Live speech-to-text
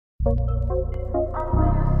Yeah.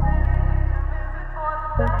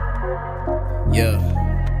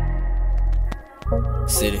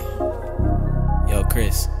 City. Yo,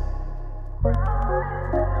 Chris.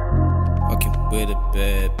 Fucking with a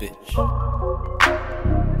bad bitch.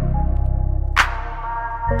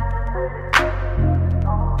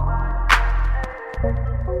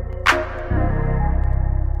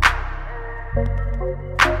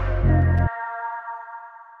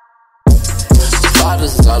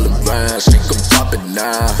 Bottles all around, she can pop it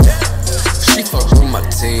now. She fuck with my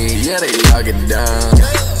team, yeah, they lock it down.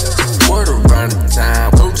 Word around the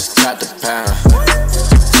town, bro, just got the pound.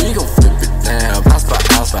 We gon' flip it down,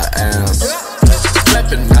 ounce by ounce.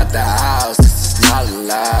 Flipping out the house, this is not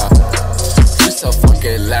allowed. We so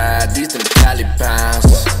fucking loud, these them Cali pounds.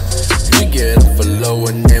 We get them for low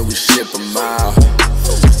and then we ship them out.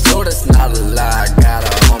 No, that's not a lie,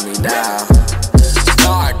 gotta hold me down.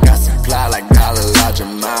 No, I got supply like got a large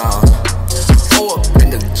amount. Oh, up in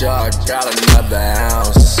the jar, got another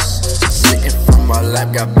ounce. Sitting from my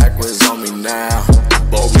lap, got backwards on me now.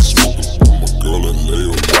 Always smoking with my girl and lay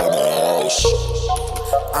around the house.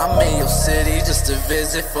 I'm in your city just to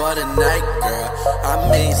visit for the night, girl.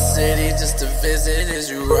 I'm in your city just to visit. Is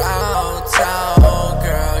you round town,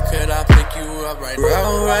 girl? Could I pick you up right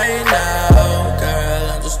now,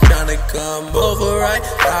 girl? I'm just tryna come over right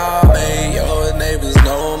now. May your neighbors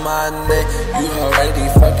know my name. You already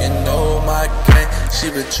fucking know my game. She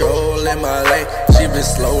been trolling my lane. She been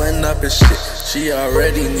slowing up and shit. She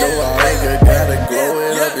already know I ain't gotta glow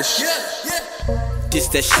it up and shit. This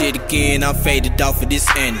that shit again, I'm faded off of this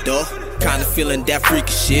end, though. Kinda feeling that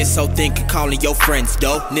freaky shit, so thinking calling your friends,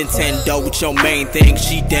 though. Nintendo with your main thing,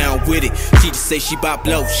 she down with it. She just say she bout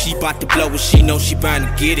blow, she bout to blow, and she know she bound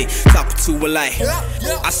to get it. Talking to her like,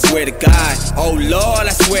 I swear to God, oh Lord,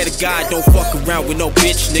 I swear to God, don't fuck around with no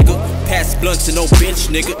bitch, nigga. Pass blunts to no bitch,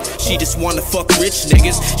 nigga. She just wanna fuck rich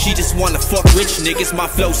niggas. She just wanna fuck rich niggas. My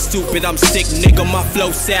flow stupid, I'm sick, nigga. My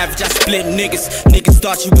flow savage, I split niggas. Niggas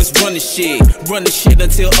thought you was running shit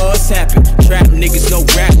until us happen. Trap niggas, no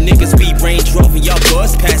rap niggas. We Range Rover, y'all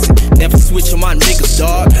buzz passing. Never switch on my niggas,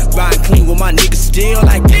 dawg. Riding clean with my niggas still.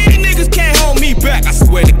 Like, these niggas can't hold me back. I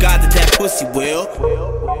swear to God that pussy will.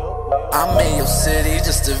 I'm in your city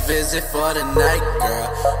just to visit for the night, girl.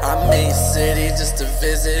 I'm in your city just to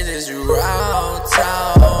visit. Is you round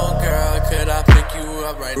town, girl? Could I pick you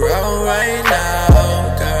up right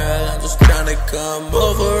now, girl? I'm just tryna come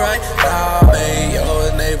over right now. May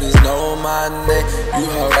your neighbors know my name.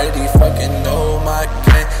 You already fucking know my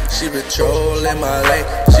game. She been trolling my lane.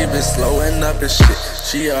 She been slowing up and shit.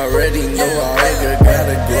 She already know I ain't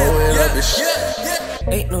gotta glow it up and shit.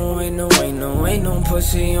 Ain't no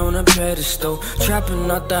pussy on a pedestal. Trapping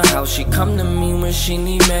out the house, she come to me when she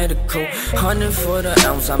need medical. 100 for the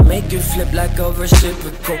ounce, I make it flip like a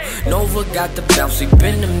reciprocal. Nova got the bounce, we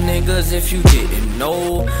been them niggas if you didn't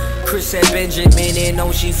know. Chris said Benjamin and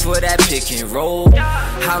know she for that pick and roll.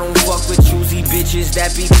 I don't fuck with choosy bitches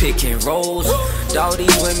that be picking rolls. All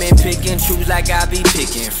these women pick and choose like I be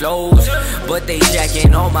picking flows. But they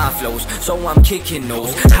jacking all my flows, so I'm kicking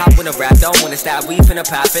those. Hop in a rap, don't wanna stop, we finna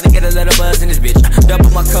pop, finna get a little buzz in this bitch.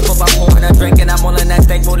 Double my cup up, I'm pouring a drink and I'm all in that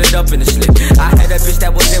stank, roll it up in the slip. I had a bitch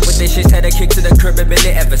that was in with this shit, had a kick to the curb and been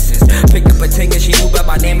lit ever since. Picked up a ting and she knew about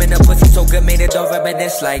my name and the pussy so good, made it over, but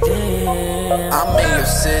it's like, damn. I'm in your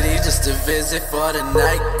city just to visit for the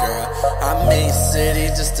night, girl. I'm in your city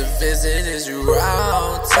just to visit. Is you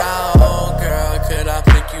round town, girl? Could I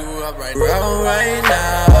pick you up right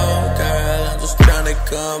now, girl? I'm just tryna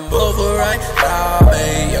come over right now.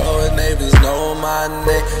 May your neighbors know my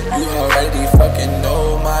name. You already fucking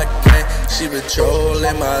know my game. She been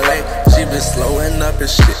trolling my lane. She been slowing up and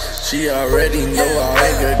shit. She already know I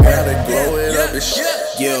ain't gotta glow it up and shit.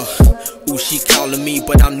 Yeah. Ooh, she calling me,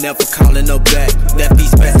 but I'm never calling her back. Left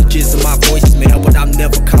these messages in my voicemail, but I'm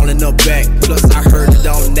never calling her back. Plus, I heard it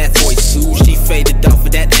on that voice too. She faded off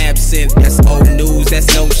of that absinthe. That's old news,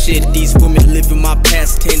 that's no shit. These women live in my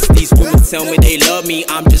past tense. These women tell me they love me.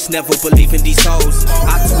 I'm just never believing these hoes.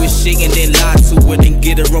 I twist shit and then lie to her and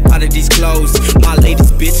get her up out of these clothes. My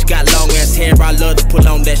latest bitch got long ass hair. I love to pull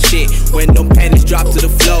on that shit. When them panties drop to the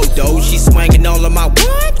floor, though, she swinging all of my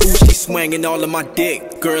what? Ooh, she swinging all of my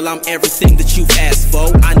dick. Girl, I'm everything that you've asked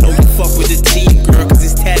for. I know you fuck with the team, girl, cause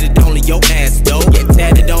it's tatted on your ass, though. Yeah,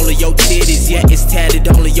 tatted on your titties, yeah, it's tatted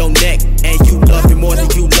on your neck. And you love him more than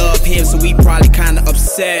you love him, so we probably kinda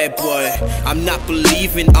upset. But I'm not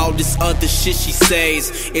believing all this other shit she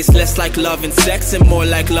says. It's less like loving sex and more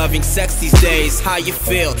like loving sex these days. How you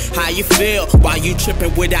feel? How you feel? Why you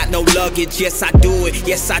tripping without no luggage? Yes, I do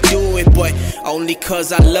it, but only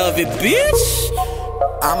cause I love it, bitch.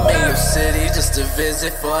 I'm in your city just to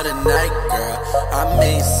visit for the night, girl. I'm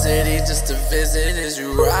in your city just to visit. Is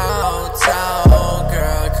you round town,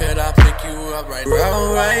 girl? Could I pick you up right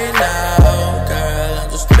now, girl? I'm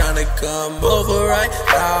just tryna come over right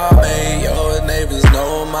now. Hey, your neighbors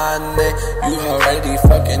know my name. You already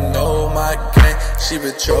fucking know my game. She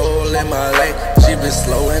been trolling my lane. She been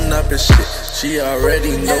slowing up and shit. She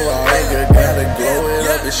already know I ain't good, gotta glow it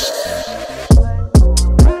up and shit.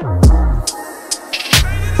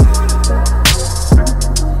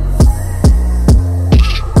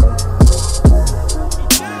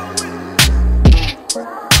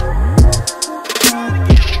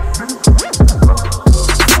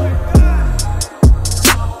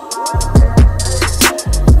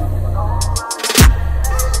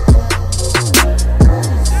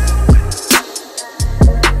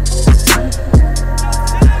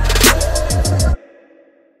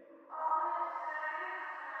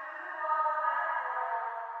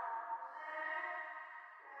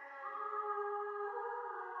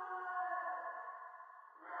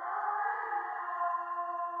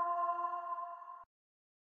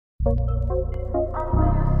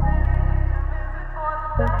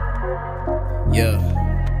 Yeah.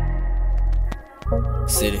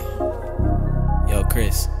 City. Yo,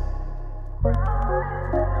 Chris.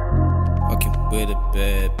 Fucking with a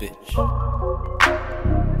bad bitch.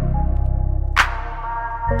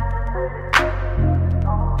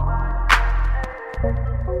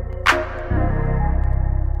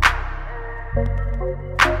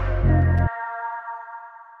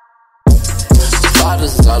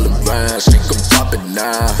 Bottles all around, she can pop it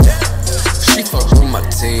now. She fuck with my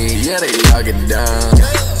team, yeah, they lock it down.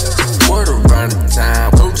 Word around the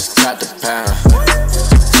town, we just got the pound.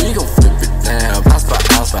 We gon' flip it down, ounce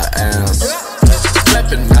by ounce.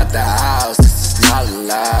 Flipping out the house, this is not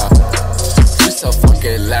allowed. We so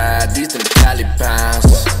fucking loud, these them Cali pounds.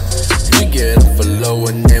 We get them for low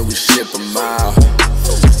and then we ship them out.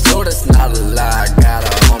 No, that's not a lie,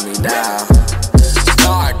 gotta hold me down.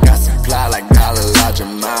 No, I got supply like got a large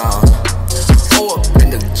amount. Oh, up in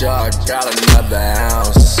the jar, got another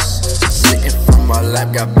ounce. Sitting from my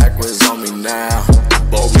lap, got backwards on me now.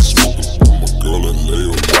 Bobby smoking with my girl and lay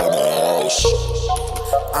around the house.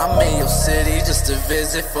 I'm in your city just to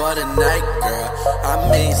visit for the night, girl.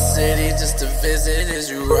 I'm in your city just to visit. Is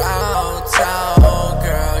you round town,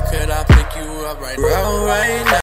 girl? Could I pick you up right now?